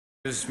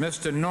Is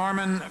Mr.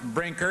 Norman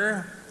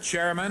Brinker,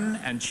 Chairman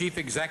and Chief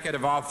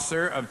Executive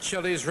Officer of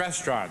Chili's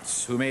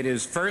Restaurants, who made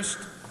his first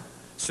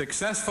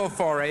successful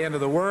foray into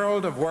the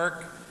world of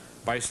work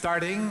by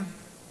starting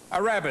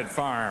a rabbit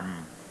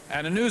farm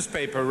and a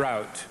newspaper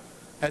route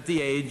at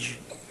the age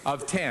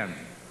of 10.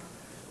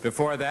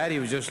 Before that, he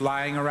was just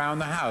lying around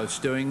the house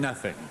doing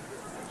nothing.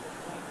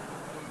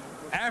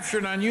 After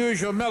an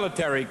unusual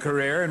military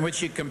career in which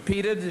he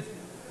competed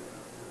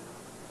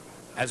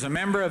as a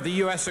member of the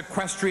U.S.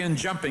 equestrian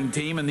jumping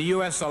team and the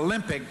U.S.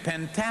 Olympic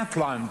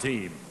pentathlon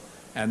team,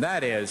 and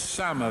that is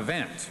some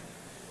event.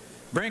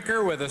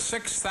 Brinker, with a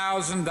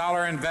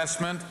 $6,000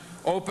 investment,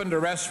 opened a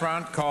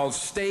restaurant called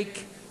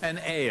Steak and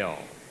Ale,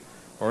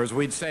 or as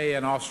we'd say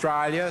in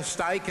Australia,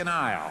 Steak and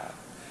Isle.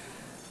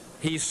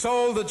 He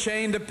sold the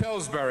chain to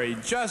Pillsbury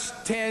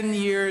just 10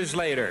 years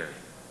later.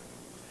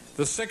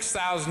 The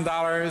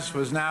 $6,000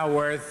 was now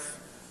worth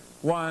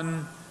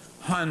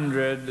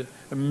 $100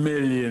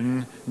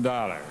 million.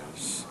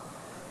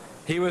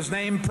 He was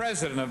named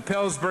president of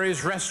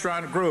Pillsbury's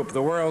Restaurant Group,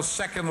 the world's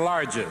second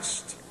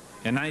largest,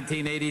 in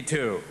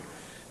 1982.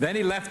 Then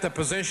he left the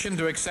position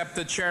to accept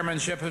the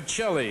chairmanship of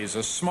Chili's,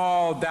 a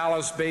small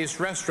Dallas-based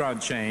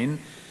restaurant chain,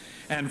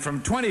 and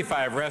from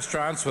 25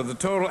 restaurants with a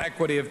total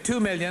equity of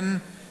 $2 million,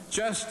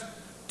 just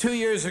 2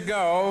 years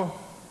ago,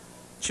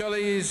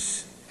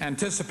 Chili's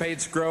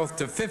anticipates growth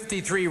to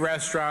 53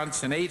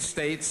 restaurants in 8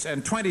 states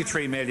and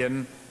 $23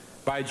 million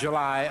by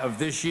July of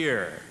this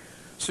year.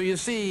 So you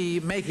see,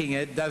 making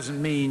it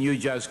doesn't mean you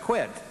just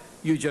quit.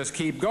 You just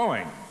keep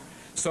going.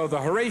 So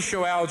the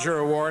Horatio Alger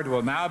Award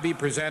will now be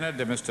presented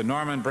to Mr.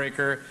 Norman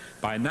Brinker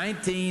by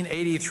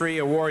 1983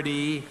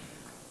 awardee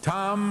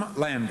Tom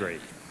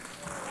Landry.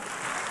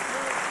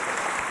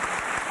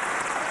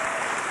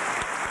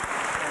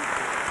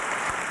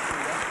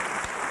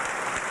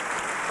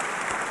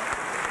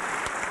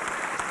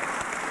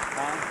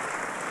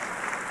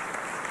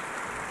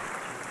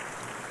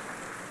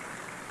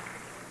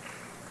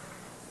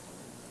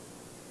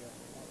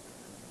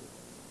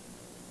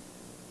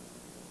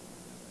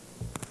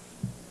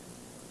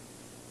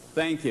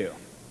 Thank you.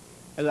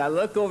 As I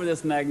look over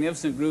this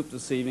magnificent group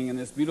this evening in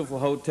this beautiful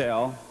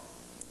hotel,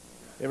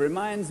 it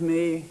reminds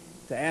me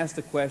to ask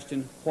the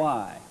question,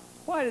 why?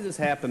 Why did this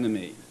happen to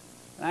me?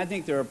 And I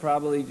think there are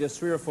probably just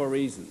 3 or 4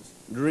 reasons.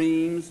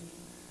 Dreams,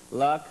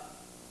 luck,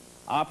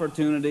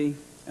 opportunity,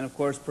 and of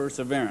course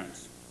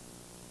perseverance.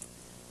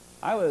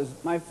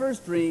 My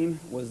first dream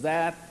was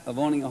that of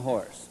owning a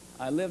horse.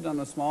 I lived on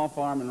a small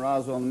farm in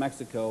Roswell, New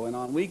Mexico, and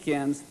on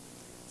weekends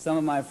some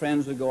of my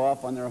friends would go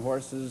off on their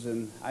horses,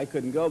 and I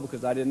couldn't go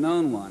because I didn't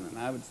own one. And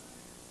I would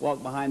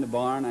walk behind the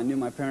barn. I knew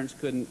my parents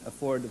couldn't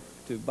afford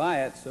to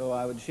buy it, so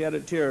I would shed a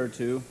tear or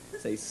two,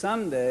 say,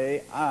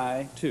 someday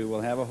I, too,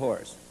 will have a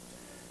horse.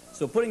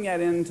 So putting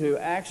that into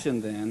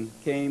action then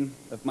came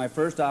my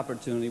first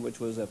opportunity, which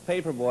was a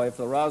paperboy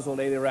for the Roswell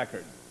Daily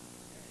Record.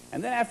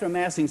 And then after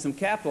amassing some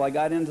capital, I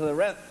got into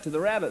the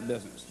rabbit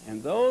business.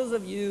 And those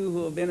of you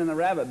who have been in the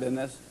rabbit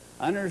business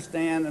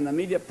understand an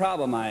immediate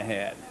problem I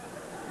had.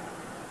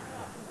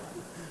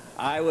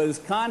 I was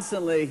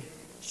constantly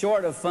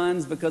short of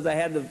funds because I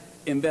had to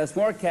invest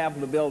more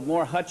capital to build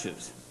more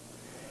hutches.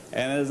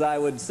 And as I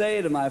would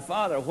say to my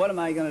father, what am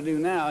I going to do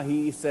now?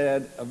 He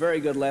said, a very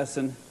good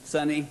lesson,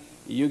 Sonny,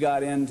 you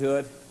got into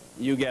it,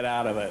 you get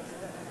out of it.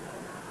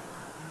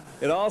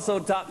 It also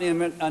taught me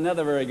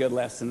another very good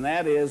lesson.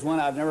 That is, one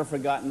I've never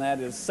forgotten, that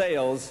is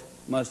sales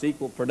must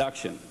equal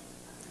production.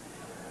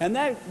 And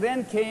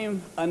then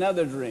came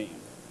another dream.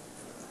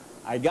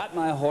 I got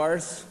my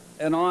horse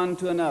and on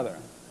to another.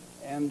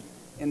 And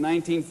in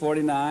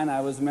 1949,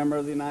 I was a member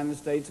of the United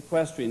States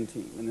equestrian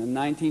team. And in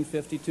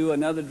 1952,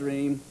 another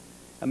dream,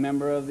 a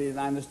member of the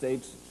United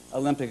States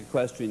Olympic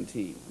equestrian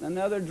team.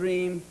 Another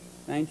dream,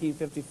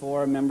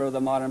 1954, a member of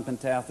the modern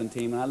pentathlon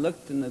team. And I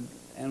looked and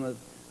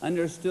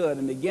understood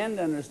and began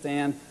to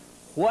understand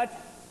what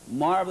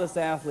marvelous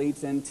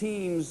athletes and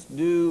teams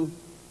do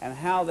and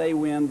how they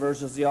win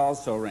versus the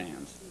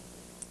also-rans.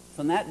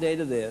 From that day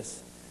to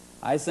this,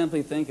 I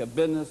simply think of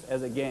business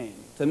as a game.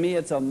 To me,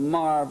 it's a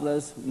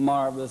marvelous,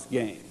 marvelous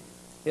game.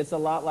 It's a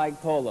lot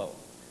like polo.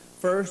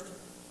 First,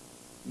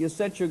 you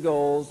set your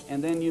goals,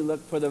 and then you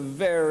look for the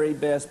very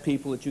best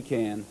people that you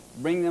can.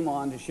 Bring them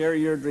on to share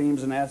your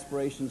dreams and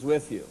aspirations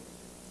with you.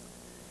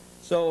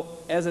 So,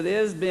 as it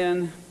has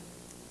been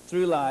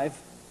through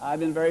life, I've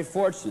been very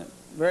fortunate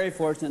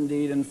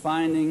indeed, in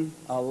finding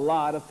a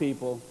lot of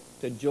people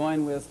to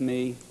join with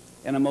me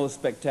in a most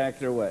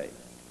spectacular way.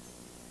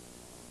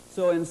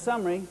 So, in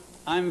summary,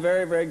 I'm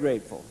very, very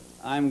grateful.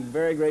 I'm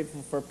very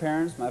grateful for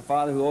parents, my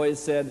father who always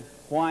said,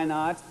 why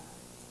not?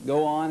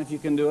 Go on if you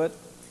can do it.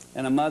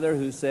 And a mother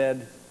who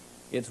said,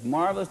 it's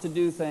marvelous to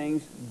do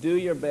things, do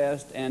your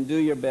best, and do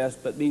your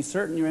best, but be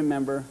certain you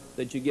remember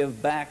that you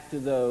give back to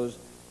those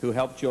who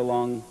helped you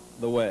along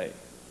the way.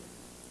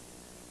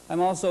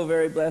 I'm also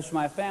very blessed for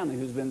my family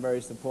who's been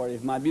very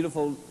supportive. My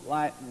beautiful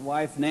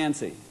wife,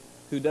 Nancy,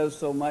 who does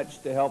so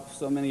much to help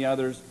so many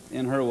others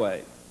in her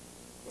way.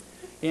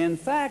 In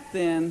fact,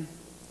 then,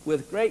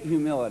 with great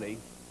humility,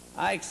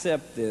 I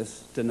accept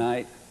this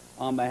tonight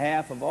on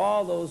behalf of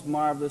all those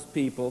marvelous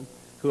people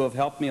who have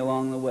helped me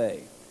along the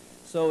way.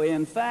 So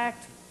in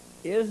fact,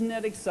 isn't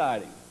it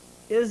exciting?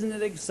 Isn't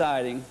it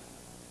exciting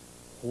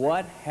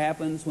what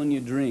happens when you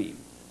dream?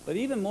 But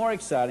even more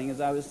exciting,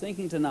 as I was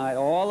thinking tonight,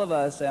 all of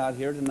us out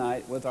here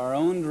tonight with our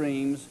own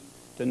dreams,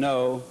 to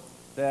know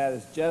that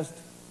it's just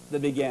the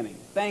beginning.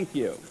 Thank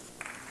you.